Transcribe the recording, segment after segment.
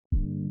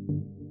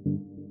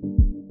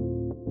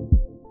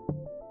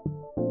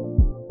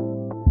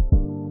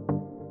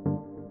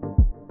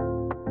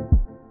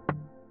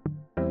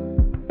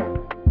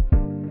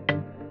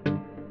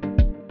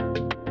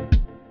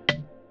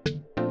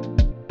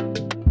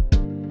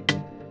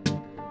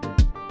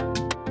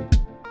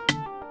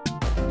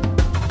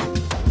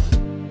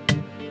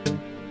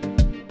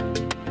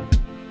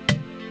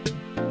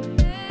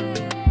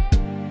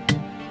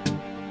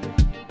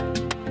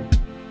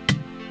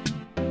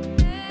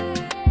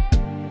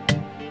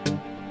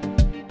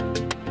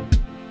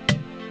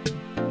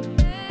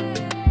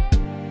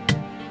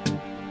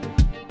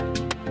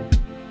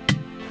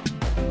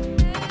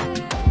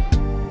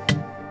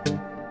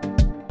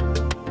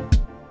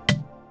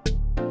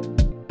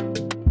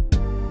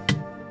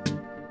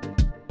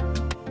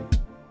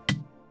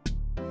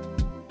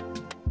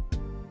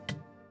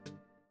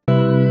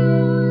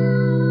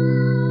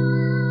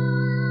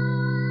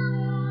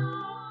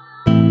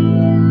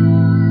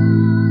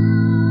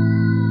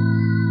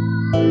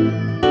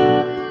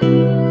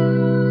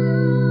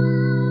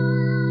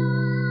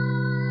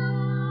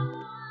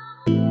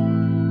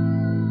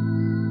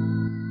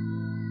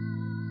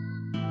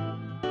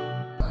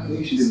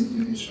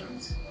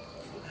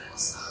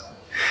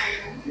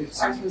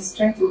I was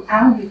trying to,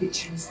 I'll give you a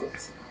chance.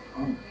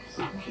 Oh,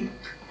 okay.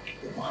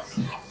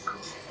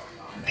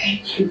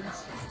 Thank you.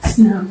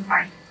 No, I'm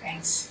fine,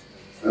 thanks.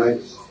 Are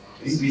you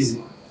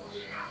busy?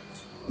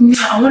 No,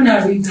 I want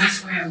to read,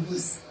 that's why I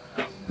was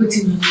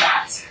putting on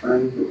that.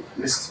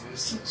 Let's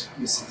sit.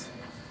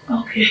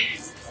 Okay.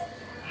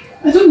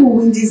 I don't know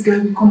when this guy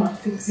will come and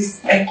fix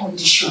this air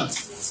condition.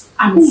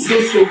 I'm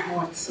so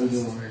hot.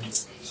 Don't worry.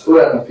 So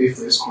I can pay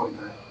for this call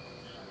now.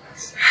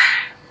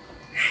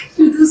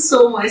 You do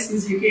so much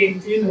since you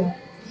came, you know.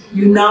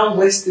 You now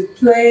wash the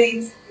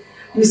plates.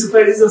 You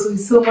surprise us with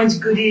so much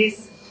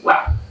goodies.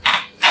 Wow.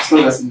 As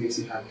long as it makes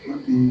you happy,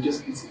 you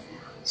just beautiful.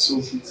 So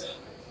beautiful.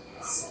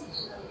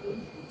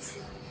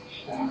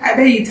 I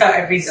bet you tell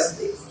every dog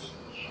this.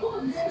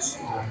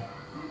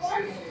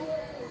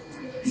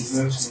 It's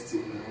very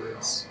sweet in the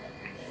words.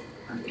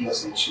 And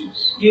plus I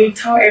choose. You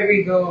tell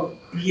every girl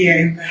here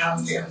in the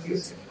house they are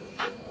beautiful.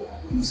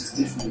 This is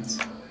different.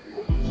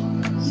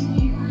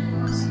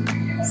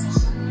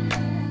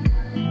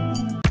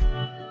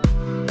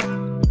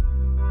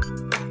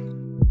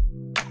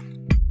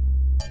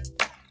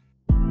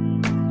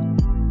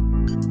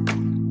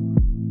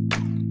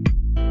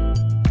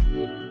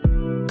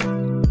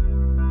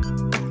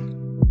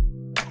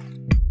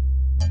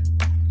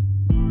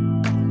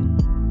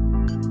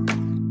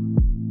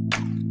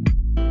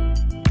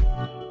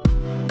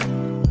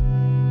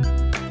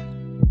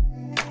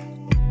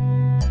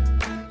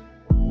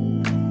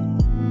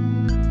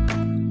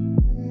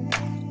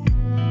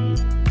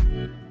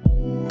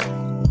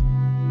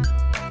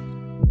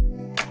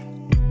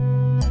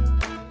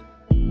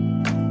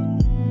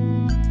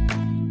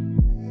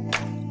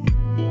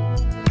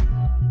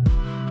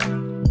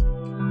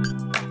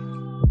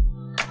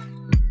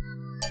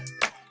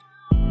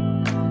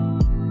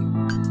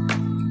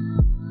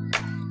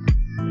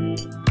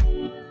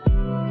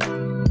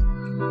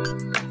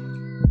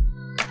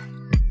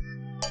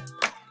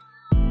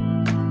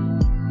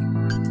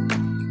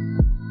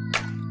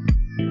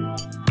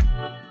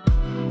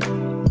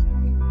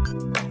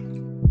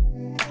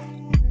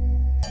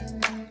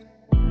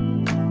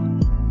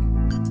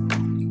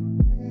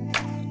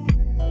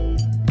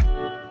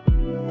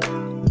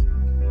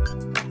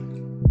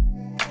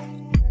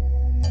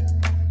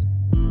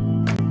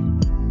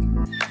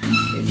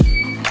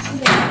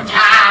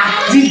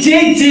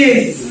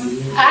 Deji's.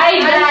 Hi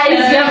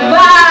guys, you're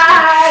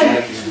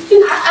back.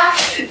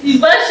 You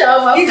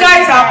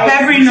guys are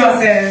peppering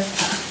yourself.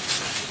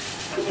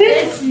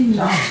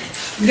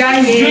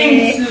 Guys,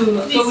 drink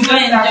too. So we just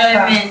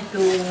enjoyment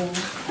too.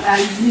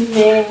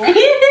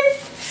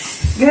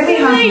 Let me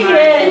have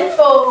mine.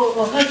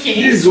 Oh, okay.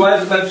 This is why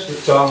the type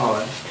of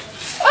talk.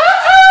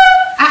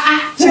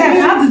 Chef,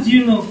 how did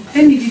you know?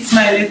 Let me eat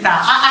my letter.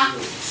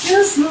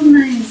 You're so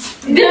nice.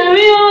 The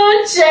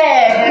real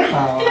chef. I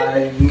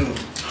know.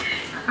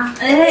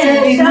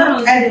 Hey,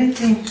 Sharon,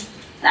 everything.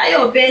 Now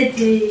your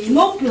birthday,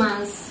 no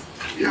plans.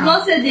 You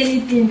don't said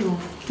anything though.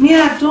 Me,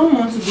 I don't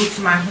want to go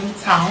to my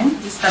hometown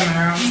this time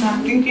around. So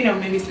I'm thinking of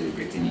maybe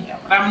celebrating it here,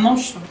 but I'm not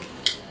sure.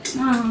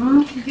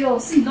 Yo,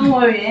 see, don't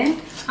worry, eh?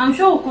 I'm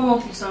sure we'll come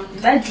up with something.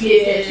 That's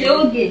okay. She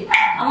okay.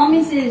 And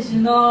mommy says,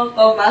 you know,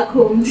 come back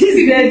home this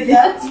birthday.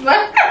 That's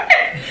why.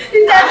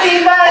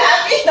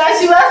 That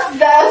she wants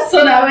that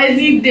on our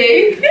wedding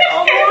day.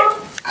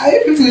 Are you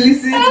people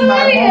listening to my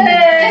mom?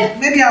 Yeah.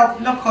 Maybe I'll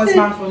pluck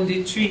husband from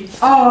the tree.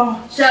 Oh,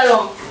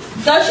 Sharon,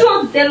 does she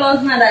want to tell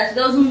us now that she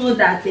doesn't know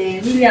that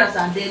Williams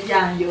and Deji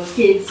are in your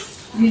case?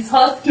 This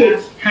hot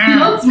cake.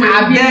 Not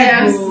my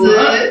Williams.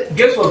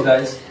 Guess what,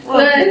 guys?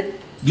 What?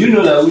 Do you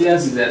know that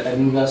Williams is a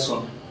younger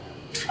son?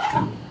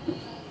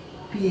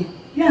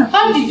 Yeah.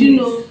 How did you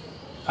know?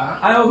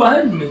 I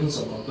overheard him making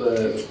some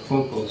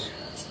phone calls.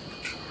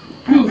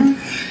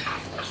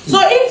 So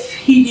if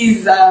he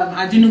is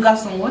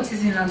Adinuga's son, what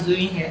is he now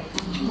doing here?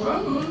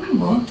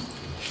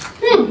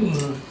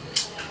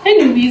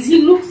 Anyways,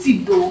 he looks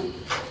it though.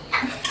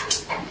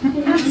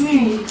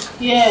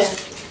 Yeah.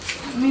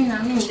 I mean,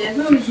 there's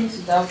no reason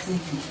to doubt him.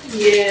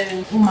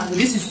 Yeah. Oh my god,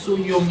 this is so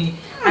yummy.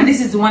 And this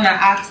is the one I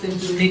asked them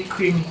to make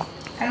creamy.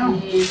 Oh,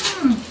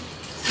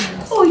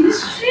 you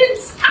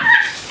shrimps.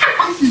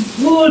 This is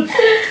good.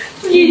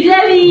 You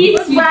really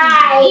eat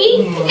my.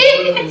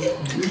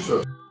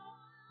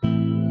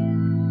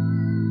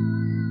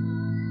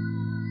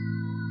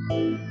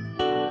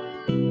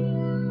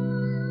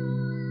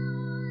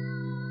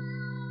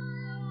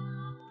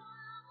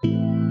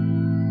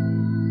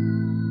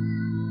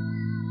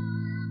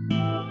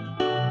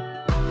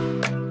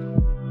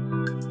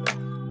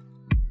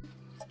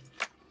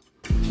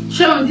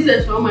 Sharon, this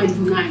is from my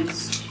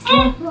nice.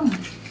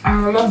 I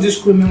love this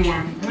creamy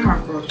one. Oh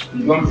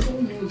my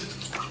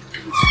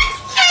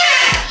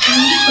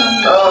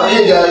god.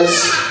 Hey guys,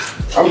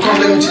 I'm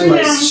complimenting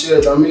my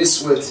shirt. I'm really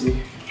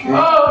sweaty. Okay?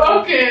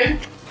 Oh, okay.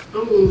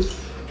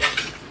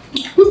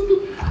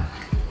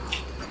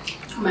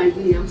 My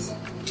Williams.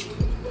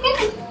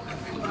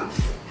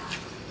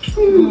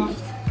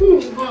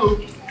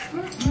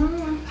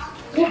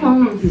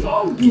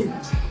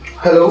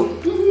 Hello?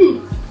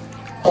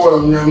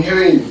 Oh, I'm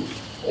hearing you.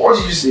 What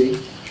did you say?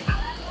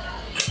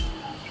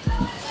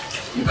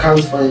 You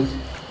can't find.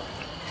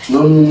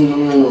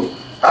 No.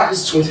 That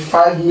is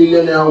 25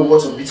 million naira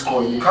worth of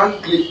Bitcoin. You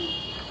can't click.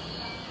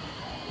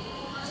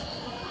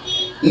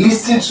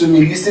 Listen to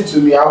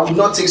me. I will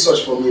not take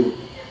such from you.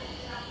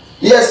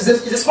 Yes,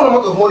 it's a small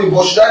amount of money,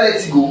 but should I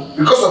let it go?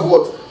 Because of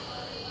what?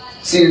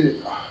 See,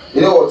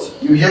 you know what?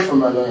 You hear from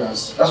my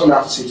lawyers. That's what I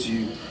have to say to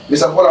you.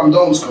 Mr. Paul, I'm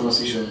done with this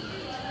conversation.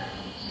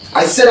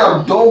 I said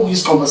I'm done with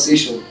this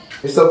conversation.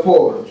 Mr.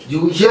 Paul, you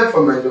will hear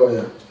from my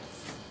lawyer.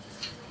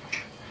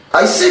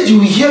 I said you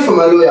will hear from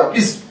my lawyer.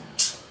 Please.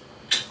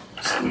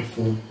 It's my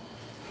phone.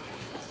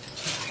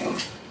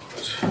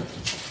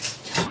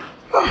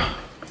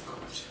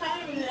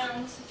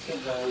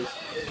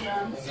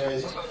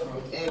 Guys,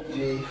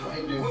 MJ, how are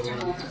you doing?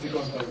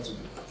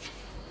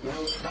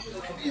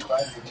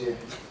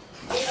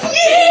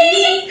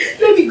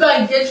 Let me go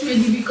and get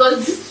ready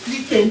because this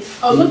weekend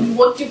I'll not be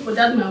working for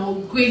that my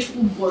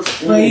ungrateful boss.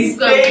 But he's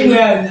paying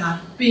well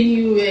now. Paying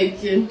you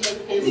again.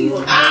 I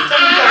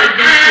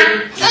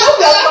hope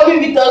you are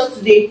coming with us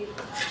today.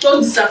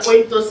 Don't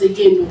disappoint us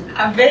again.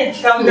 I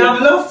beg, I would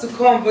have loved to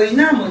come, but you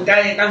know I'm on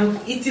diet. I'm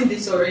eating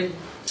this already.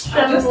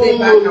 I'll just stay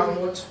back and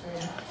watch.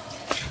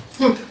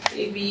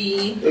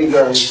 Maybe. Hey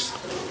guys.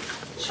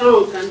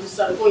 Sharon can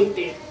disappoint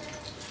them.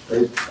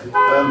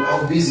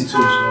 I'm busy too, so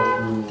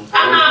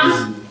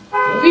I'm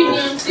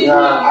busy. Yeah,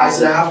 I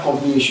said I have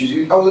company issues.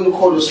 I was going to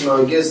call us now.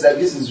 I guess that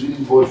this is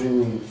really bothering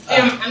me.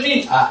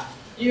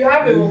 You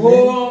have a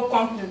whole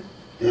company.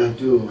 Yeah, I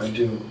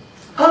do.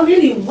 Oh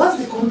really? What's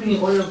the company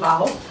all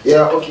about?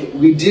 Yeah, okay.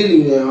 We deal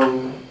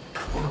in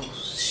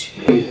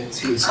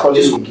it's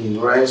calling again,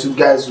 right? So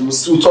guys,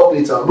 we'll talk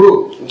later,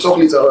 bro. We'll talk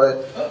later, alright?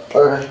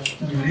 Alright.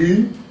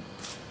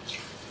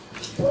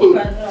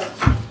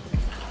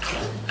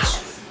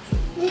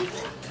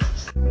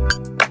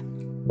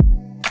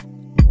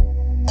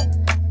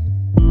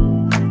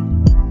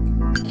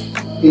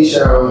 Hey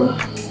Sharon.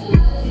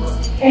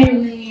 Hey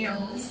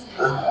Williams.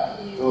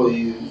 How are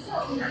you?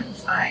 I'm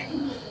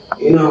fine.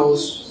 You know, I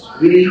was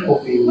really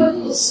hoping we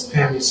would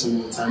spend some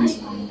more time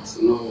tonight.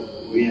 You know,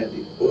 we are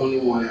the only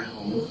one at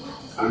home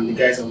and the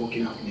guys are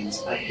working out late.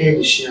 I heard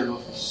the Sharon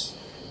office.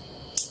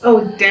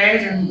 Oh,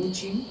 Deji and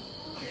Deji?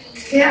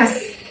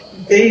 Yes,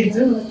 they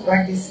do,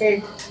 like they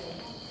said.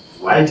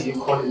 Why do you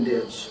call him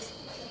Deji?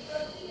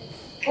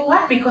 Oh,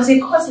 why? Because he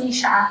calls me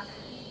Sha.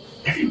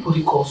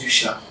 Everybody calls you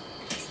Sha.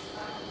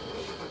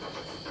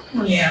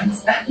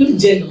 Williams, I'm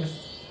jealous.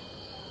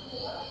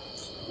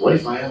 What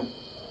if I am?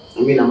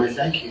 I mean, I might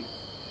like you.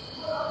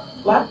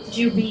 What did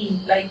you be?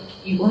 Like,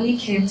 you only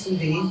came 2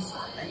 days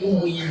and you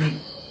winning.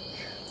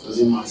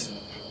 Doesn't matter.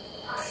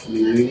 I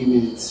mean, I really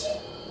mean it.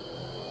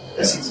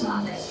 Let's eat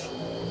tonight.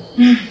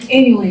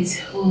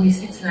 Anyways, we'll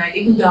sit tonight.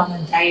 Even though I'm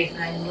on diet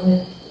and I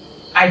know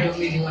I don't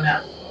really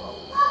wanna.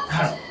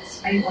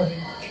 Are you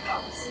ordering?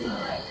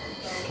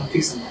 I'll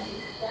fix some.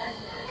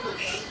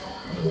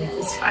 Yes,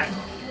 it's fine.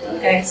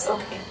 Okay, it's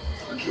okay.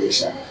 Okay,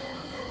 Sha.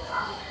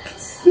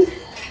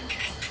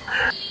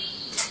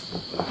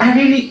 I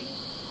really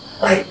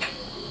like.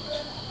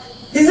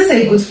 This is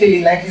a good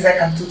feeling. Like it's like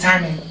I'm too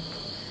timing.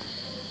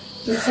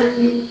 To tell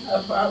me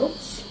about?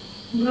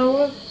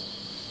 No.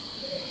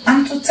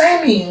 I'm too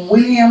timing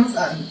Williams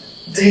and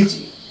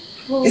Deji.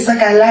 Oh. It's like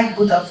I like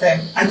both of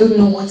them. I don't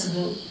know what to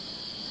do.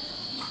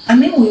 I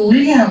mean, with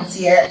Williams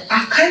here,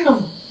 I kind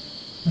of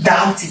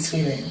doubt his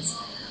feelings.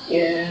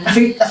 Yeah. I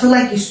feel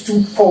like he's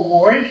too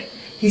forward.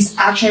 His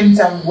actions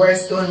and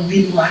words don't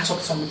really match up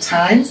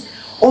sometimes.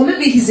 Or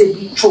maybe he's a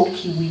bit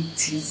choky with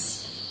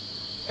his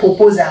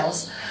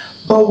proposals.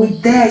 But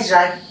with Deji,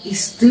 like,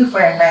 it's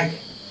different. Like,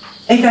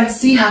 I can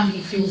see how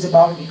he feels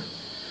about me.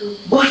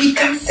 But he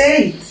can't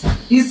say it.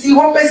 You see,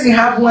 one person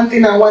have one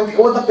thing and one thing,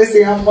 other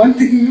person have one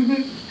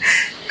thing.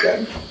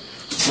 God.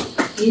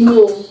 You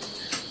know,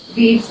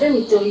 babes, let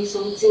me tell you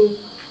something.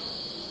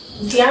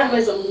 The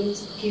advice I'm going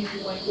to give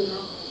you right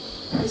now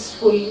is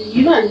for you.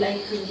 You know I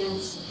like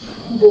Williams,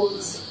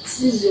 but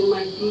since you're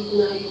my baby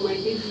now, you're my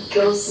baby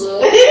girl,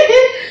 so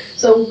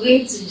I'm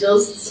going to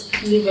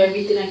just leave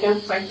everything. I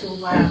can't fight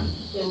over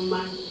the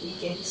man we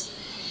get.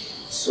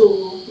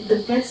 So the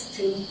best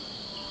thing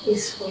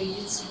is for you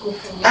to go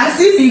for me. As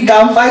if you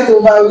can fight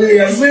over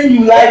Williams when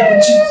you like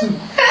Buchi too.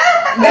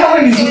 That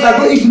one is just, I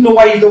don't even know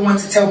why you don't want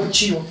to tell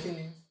Buchi your feelings.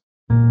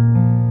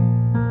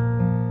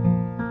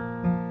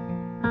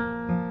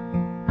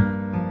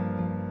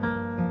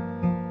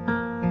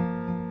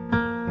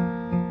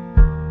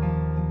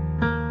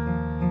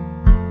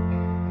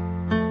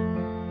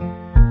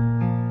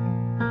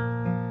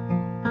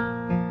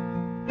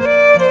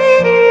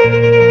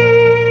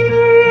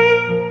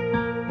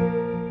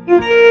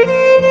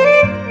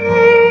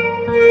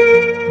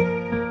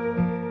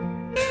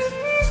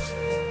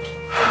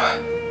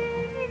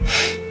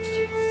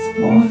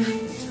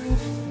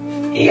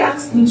 He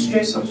asked me to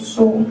dress up,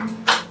 so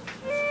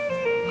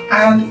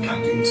I only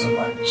can do so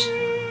much.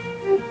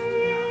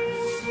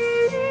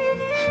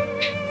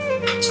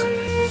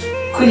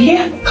 Could he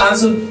have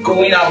cancelled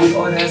going out with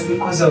others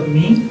because of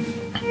me?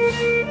 I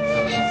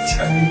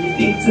mean, you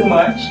think too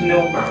much?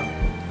 No,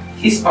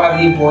 he's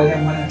probably bored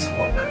and wanted to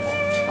work.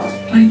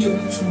 Am I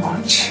doing too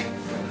much?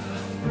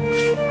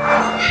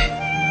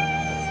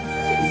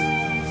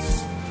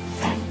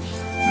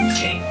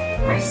 Okay,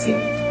 I see.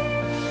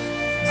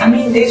 I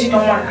mean, Deji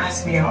don't want to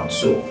ask me out,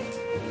 so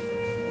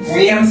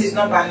Williams is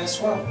not bad as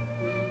well.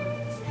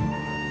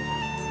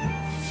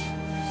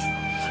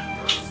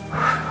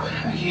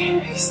 Okay,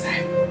 it's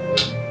time.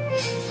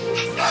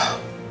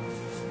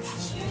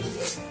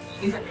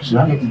 Should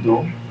I get the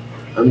door?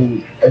 I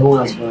mean,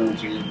 everyone has gone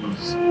into the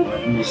place.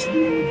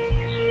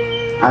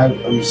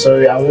 I'm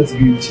sorry, I want to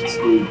be with you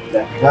today.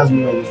 That's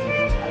me on this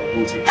because I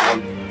won't take all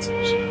the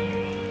attention.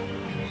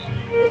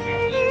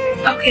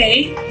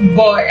 Okay,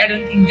 but I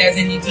don't think there's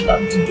a need to lock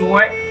the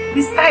door.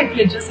 Besides,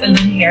 we're just alone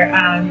here,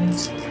 and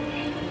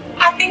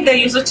I think that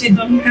you're such a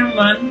dominant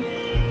man.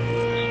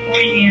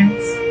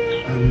 Williams.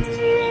 And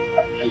I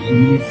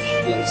believe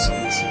there's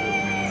something.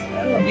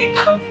 Big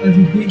cup for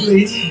the big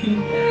lady.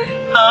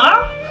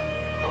 Huh?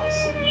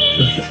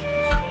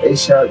 Hey,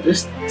 Sharon,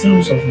 just tell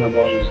me something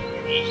about me.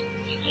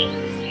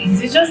 Is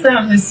it just that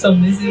I'm a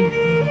submissive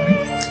woman?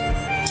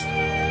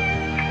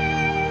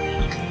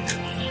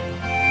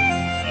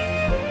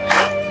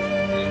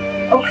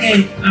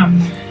 Okay,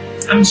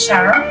 I'm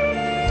Sharon.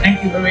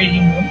 Like you already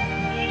know.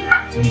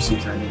 Tell me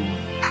something.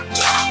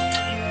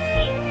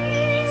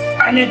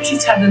 And I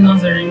teach at the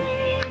nursery.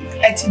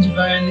 I teach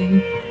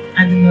violin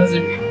at the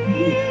nursery.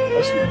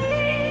 That's nice.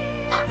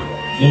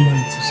 Don't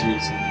mind teaching me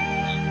something.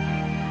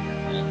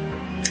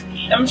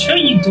 I'm sure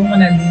you don't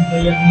want to leave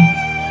violin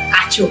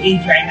at your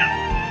age right now.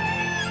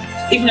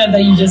 If not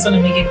that you just want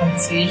to make a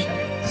conversation.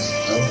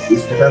 Oh,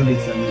 it's better late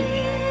than me.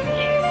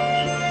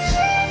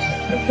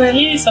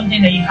 Violin is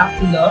something that you have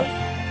to love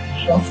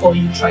before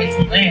you try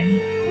to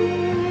learn.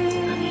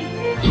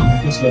 I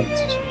just love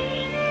teaching.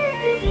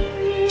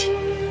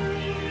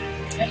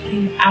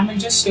 Okay, I'm gonna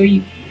just show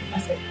you.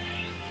 That's it.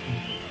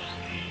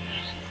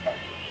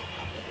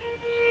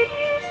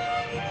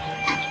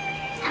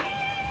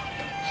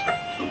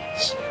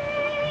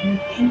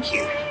 Thank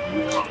you.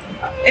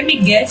 Let me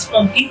guess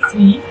from It's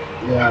Me.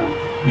 Yeah.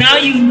 Now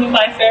you know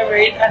my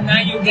favorite, and now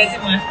you're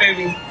getting my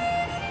favorite.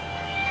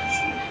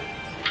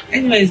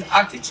 Anyways,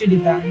 I'll teach you the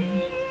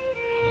violin.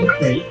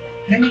 Okay.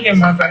 Let me get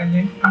my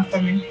violin. I'm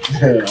coming.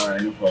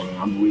 Alright, no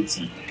problem. I'm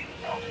waiting.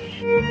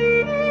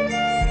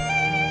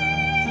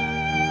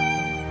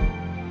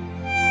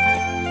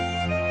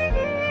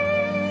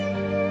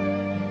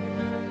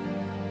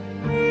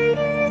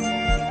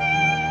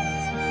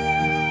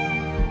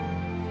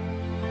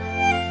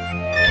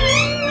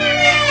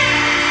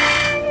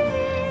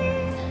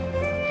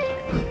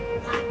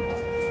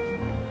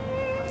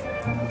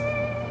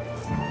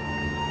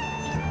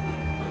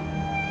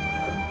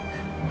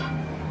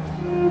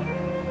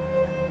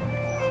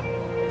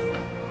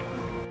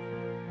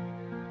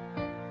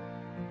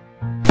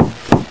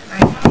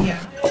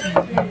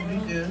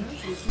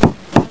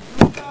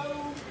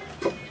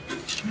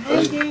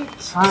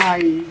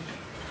 Hi.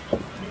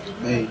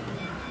 Hey.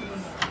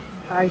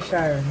 Hi,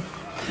 Sharon.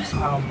 I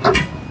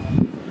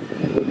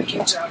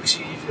came to ask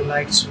you if you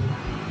like to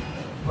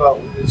go out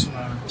with me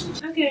tomorrow.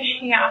 Okay,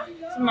 yeah,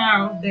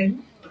 tomorrow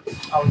then.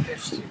 I'll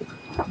text you.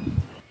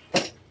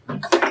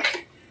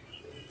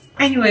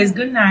 Anyways,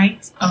 good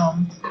night,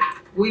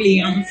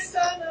 Williams.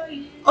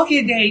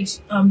 Okay,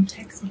 Deji,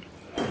 text me.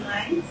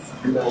 Nice.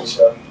 Good night,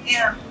 Sharon.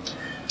 Yeah.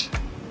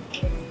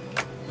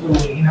 So,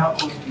 you know,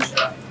 call me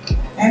Sharon.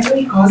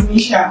 Everybody calls me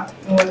Sha.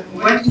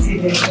 What is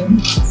it?